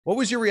What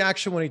was your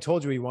reaction when he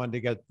told you he wanted to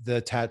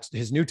get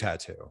his new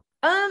tattoo?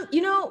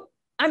 You know,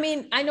 I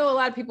mean, I know a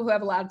lot of people who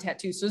have a lot of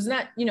tattoos, so it's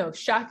not,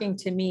 shocking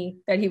to me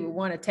that he would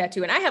want a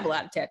tattoo. And I have a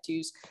lot of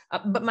tattoos,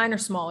 but mine are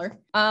smaller.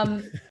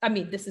 I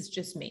mean, this is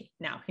just me.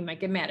 Now, he might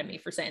get mad at me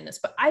for saying this,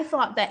 but I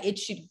thought that it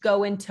should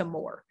go into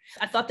more.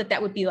 I thought that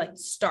that would be like the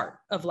start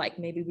of like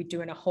maybe we're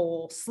doing a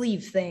whole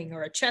sleeve thing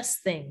or a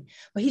chest thing,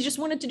 but he just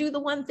wanted to do the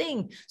one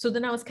thing. So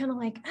then I was kind of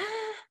like,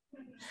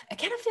 I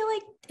kind of feel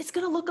like it's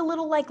going to look a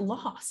little like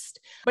Lost,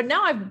 but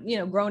now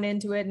I've, grown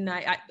into it, and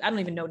I don't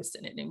even notice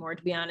it anymore,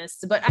 to be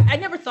honest. But I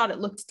never thought it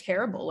looked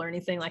terrible or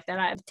anything like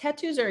that.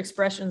 Tattoos are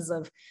expressions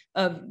of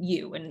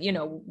you, and,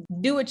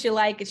 do what you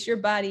like. It's your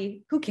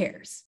body. Who cares?